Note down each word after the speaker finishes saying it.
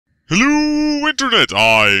Hello, Internet!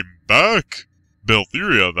 I'm back!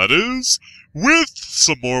 Beltheria, that is, with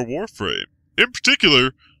some more Warframe. In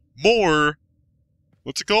particular, more...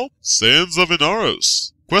 what's it called? Sands of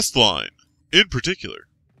Inaros. Questline. In particular.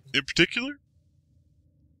 In particular?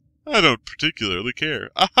 I don't particularly care.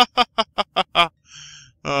 I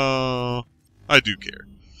do care.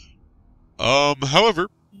 However,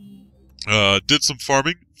 did some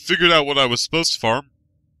farming, figured out what I was supposed to farm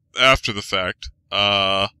after the fact.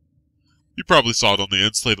 You probably saw it on the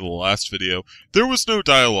end slate of the last video. There was no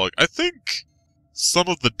dialogue. I think some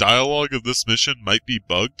of the dialogue of this mission might be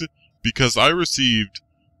bugged, because I received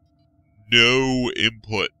no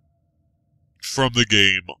input from the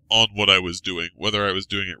game on what I was doing, whether I was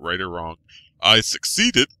doing it right or wrong. I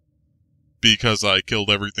succeeded, because I killed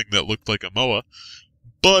everything that looked like a MOA,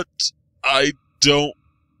 but I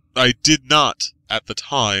did not, at the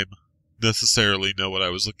time, necessarily know what I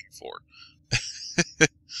was looking for.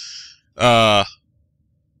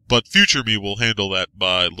 But future me will handle that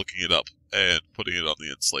by looking it up and putting it on the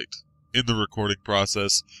end slate in the recording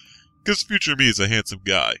process, because future me is a handsome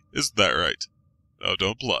guy, isn't that right? Oh,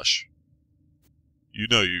 don't blush. You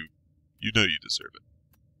know you deserve it.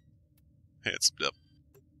 Handsome devil.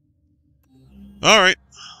 Alright,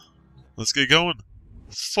 let's get going.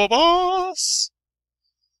 For boss!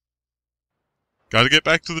 Gotta get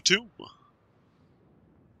back to the tomb.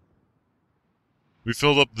 We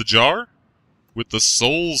filled up the jar with the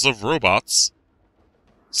souls of robots.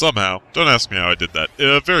 Somehow. Don't ask me how I did that.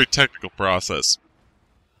 A very technical process.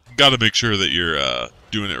 Gotta make sure that you're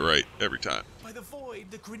doing it right every time. By the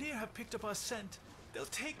void, the Grineer have picked up our scent. They'll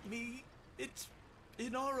take me. It's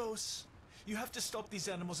Inaros. You have to stop these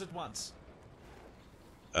animals at once.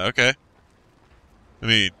 Okay. I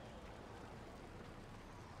mean,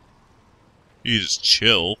 you just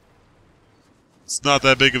chill. It's not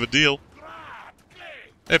that big of a deal.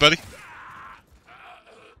 Hey, buddy.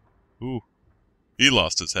 Ooh. He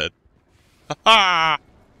lost his head. Ha-ha!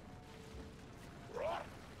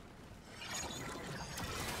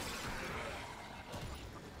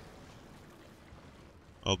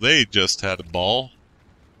 Oh, they just had a ball.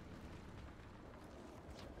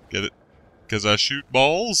 Get it? 'Cause I shoot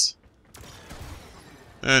balls?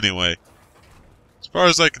 Anyway. As far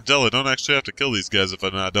as I can tell, I don't actually have to kill these guys if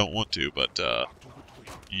I don't want to, but,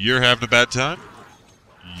 you're having a bad time?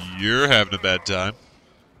 You're having a bad time.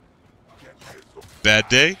 Bad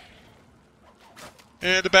day?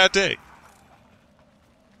 And a bad day.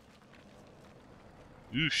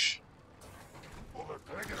 Oosh.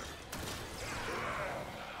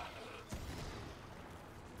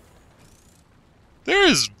 There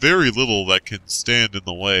is very little that can stand in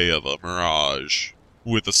the way of a Mirage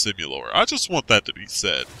with a Simulor. I just want that to be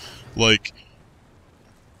said. Like,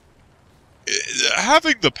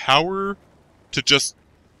 having the power to just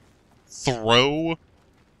throw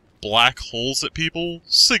black holes at people,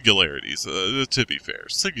 singularities, to be fair,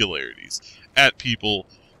 singularities at people,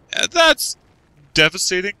 that's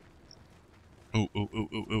devastating. Ooh, ooh, ooh,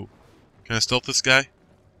 ooh, ooh. Can I stealth this guy?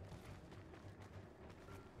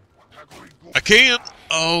 I can!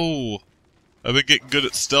 Oh! I've been getting good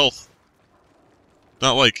at stealth.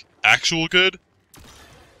 Not like actual good,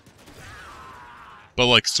 but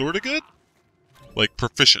like sorta good? Like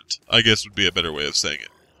proficient, I guess would be a better way of saying it.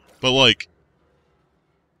 But like,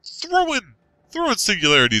 throwing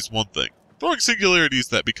singularities one thing. Throwing singularities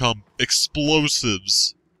that become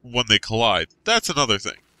explosives when they collide, that's another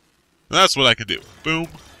thing. And that's what I can do. Boom,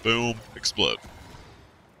 boom, explode.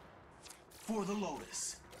 For the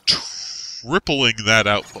Lotus. Tripling that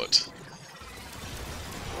output.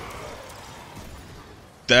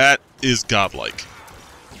 That is godlike.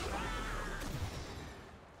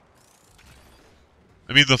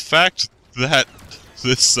 I mean, the fact that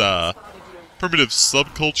this primitive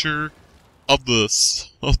subculture of the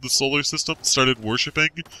solar system started worshipping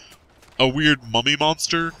a weird mummy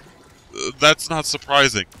monster, that's not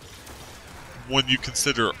surprising when you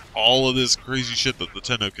consider all of this crazy shit that the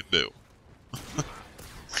Tenno can do.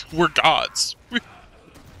 We're gods. We're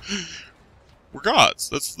gods.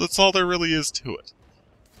 That's all there really is to it.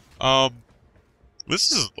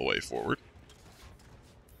 This isn't the way forward.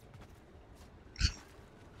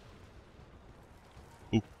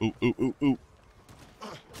 Ooh, ooh, ooh, ooh, ooh.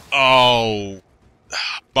 Oh,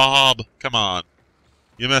 Bob, come on.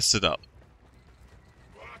 You messed it up.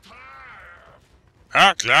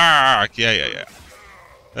 Yeah.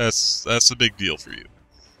 That's a big deal for you.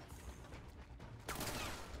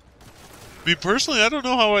 I mean, personally, I don't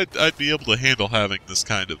know how I'd be able to handle having this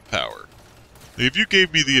kind of power. If you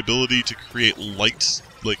gave me the ability to create light,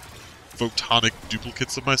 like, photonic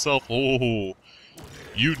duplicates of myself, oh,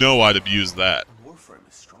 you know I'd abuse that. Warframe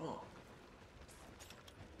is strong.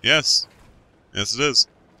 Yes. Yes, it is.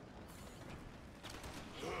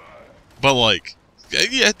 But like,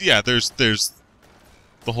 yeah. There's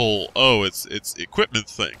the whole it's equipment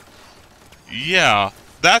thing. Yeah,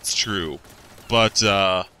 that's true. But you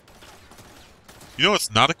know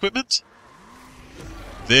what's not equipment?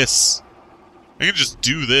 This. I can just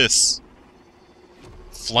do this.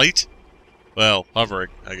 Flight? Well, hovering,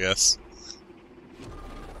 I guess.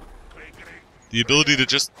 The ability to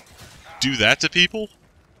just do that to people?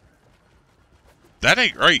 That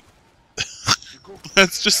ain't right.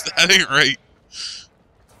 That ain't right.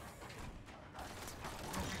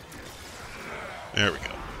 There we go.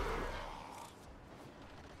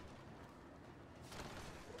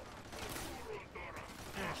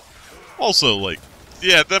 Also, like,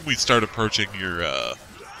 yeah, then we start approaching your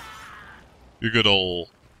good old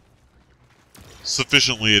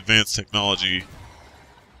sufficiently advanced technology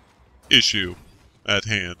issue at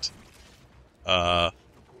hand.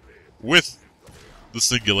 With the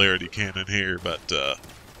singularity cannon here, but I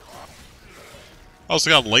also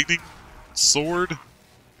got lightning sword.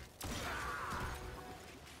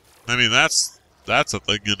 I mean, that's a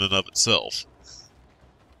thing in and of itself.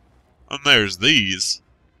 And there's these.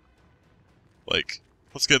 Like,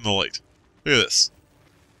 let's get in the light. Look at this.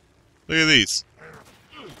 Look at these.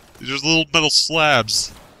 These are little metal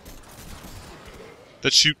slabs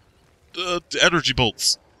that shoot energy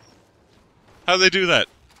bolts. How do they do that?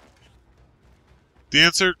 The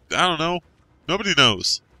answer, I don't know. Nobody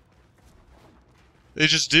knows. They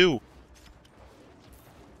just do.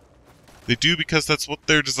 They do because that's what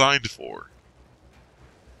they're designed for.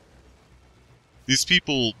 These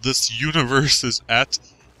people, this universe is at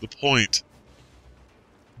the point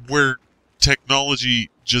where technology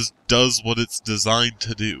just does what it's designed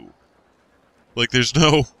to do. Like, there's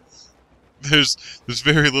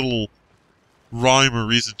very little rhyme or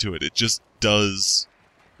reason to it. It just does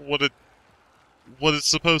what it's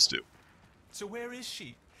supposed to. So where is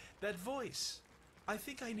she? That voice. I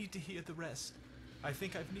think I need to hear the rest. I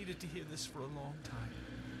think I've needed to hear this for a long time.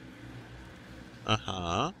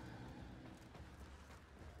 Uh-huh.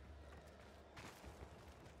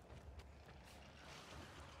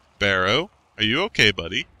 Barrow, are you okay,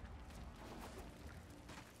 buddy?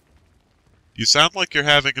 You sound like you're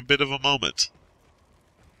having a bit of a moment.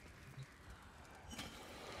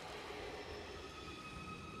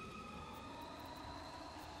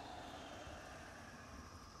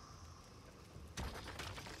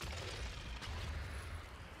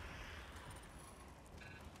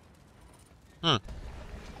 Huh.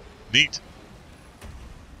 Neat.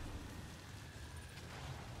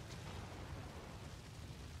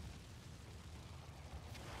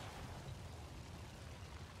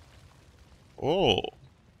 Oh.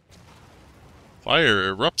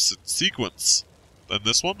 Fire erupts in sequence. Then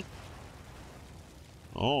this one?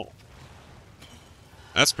 Oh.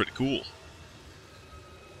 That's pretty cool.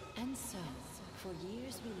 And so, for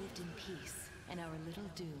years we lived in peace, and our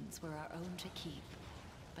little dunes were our own to keep.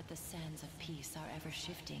 But the sands of peace are ever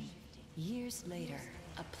shifting. Years later,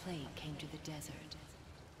 a plague came to the desert.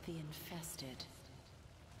 The infested.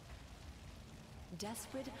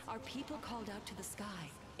 Desperate, our people called out to the sky,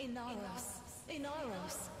 Inaros!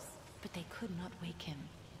 Inaros! But they could not wake him.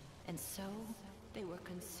 And so, they were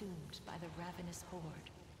consumed by the ravenous horde.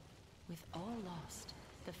 With all lost,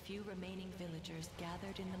 the few remaining villagers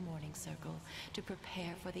gathered in the morning circle to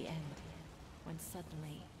prepare for the end. When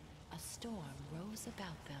suddenly, a storm rose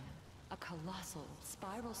about them. A colossal,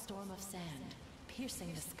 spiral storm of sand,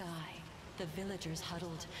 piercing the sky. The villagers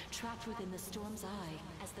huddled, trapped within the storm's eye,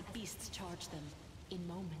 as the beasts charged them. In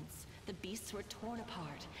moments, the beasts were torn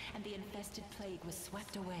apart, and the infested plague was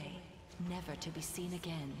swept away, never to be seen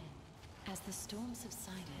again. As the storm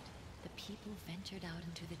subsided, the people ventured out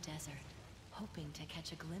into the desert, hoping to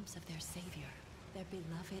catch a glimpse of their savior, their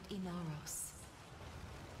beloved Inaros.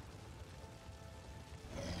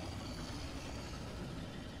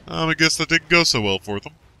 I guess that didn't go so well for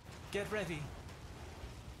them. Get ready.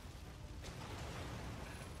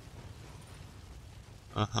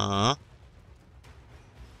 Uh-huh.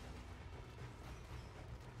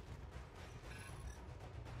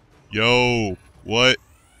 Yo, what?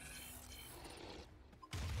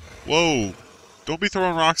 Whoa, don't be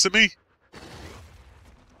throwing rocks at me.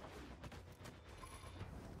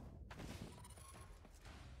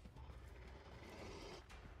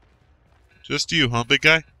 Just you, huh, big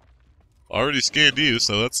guy? Already scanned you,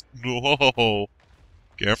 so that's... Whoa,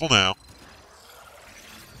 careful now.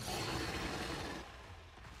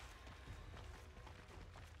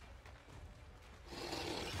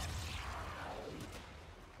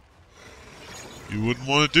 You wouldn't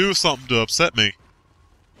want to do something to upset me.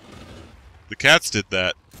 The cats did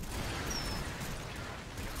that.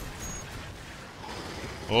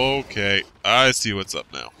 Okay, I see what's up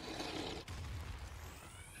now.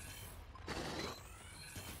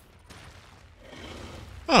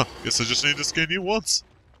 Oh, guess I just need to scan you once.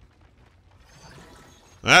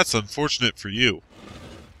 That's unfortunate for you.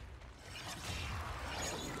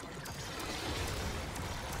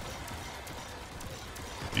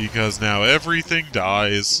 Because now everything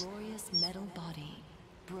dies. Glorious metal body,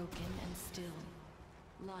 broken and still,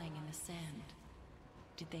 lying in the sand.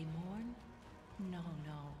 Did they mourn? No,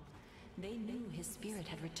 no. They knew his spirit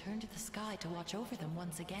had returned to the sky to watch over them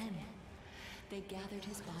once again. They gathered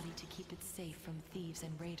his body to keep it safe from thieves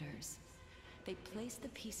and raiders. They placed the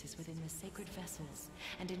pieces within the sacred vessels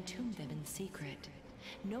and entombed them in secret,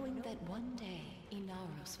 knowing that one day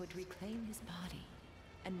Inaros would reclaim his body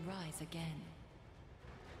and rise again.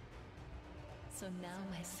 So now,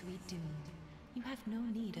 my sweet Dune, you have no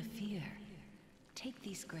need of fear. Take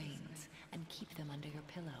these grains and keep them under your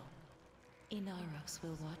pillow. Inaros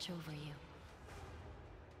will watch over you.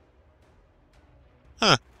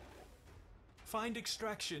 Huh. Find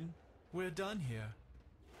extraction. We're done here.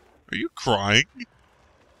 Are you crying?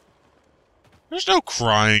 There's no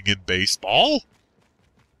crying in baseball.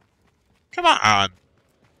 Come on.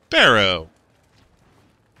 Barrow.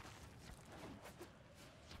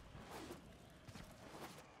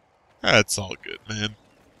 That's all good, man.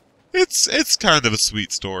 It's kind of a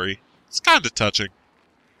sweet story. It's kind of touching.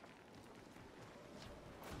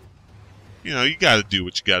 You know, you gotta do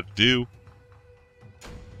what you gotta do.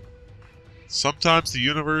 Sometimes the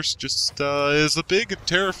universe just is a big and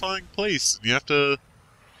terrifying place, and you have to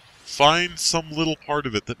find some little part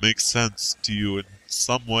of it that makes sense to you in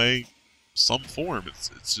some way, some form.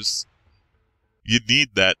 It's just, you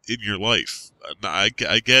need that in your life. And I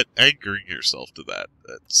get anchoring yourself to that.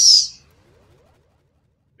 It's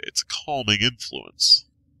a calming influence.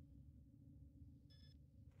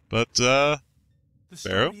 But, The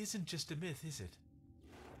Barrow? story isn't just a myth, is it?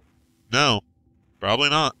 No, probably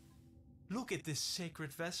not. Look at this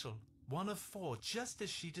sacred vessel, one of 4, just as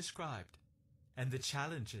she described. And the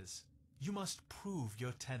challenges. You must prove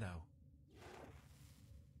your Tenno.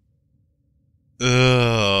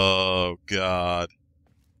 Oh, God.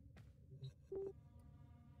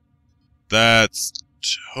 That's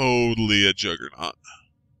totally a juggernaut.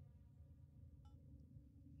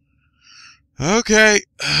 Okay.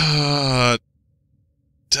 Time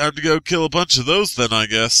to go kill a bunch of those then, I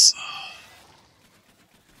guess.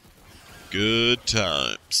 Good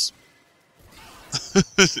times.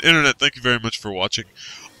 Internet, thank you very much for watching.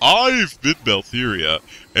 I've been Beltheria,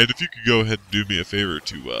 and if you could go ahead and do me a favor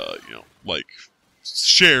to, you know, like,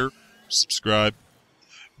 share, subscribe,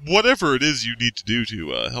 whatever it is you need to do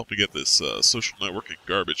to help me get this social networking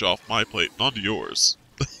garbage off my plate and onto yours.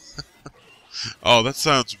 Oh, that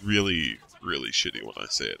sounds really, really shitty when I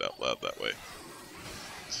say it out loud that way.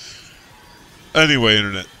 Anyway,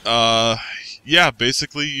 Internet, yeah,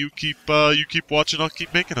 basically you keep watching, I'll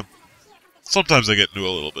keep making them. Sometimes I get into a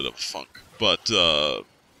little bit of a funk, but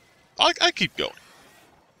I keep going.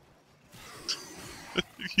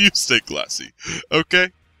 You stay classy,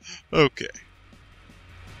 okay? Okay.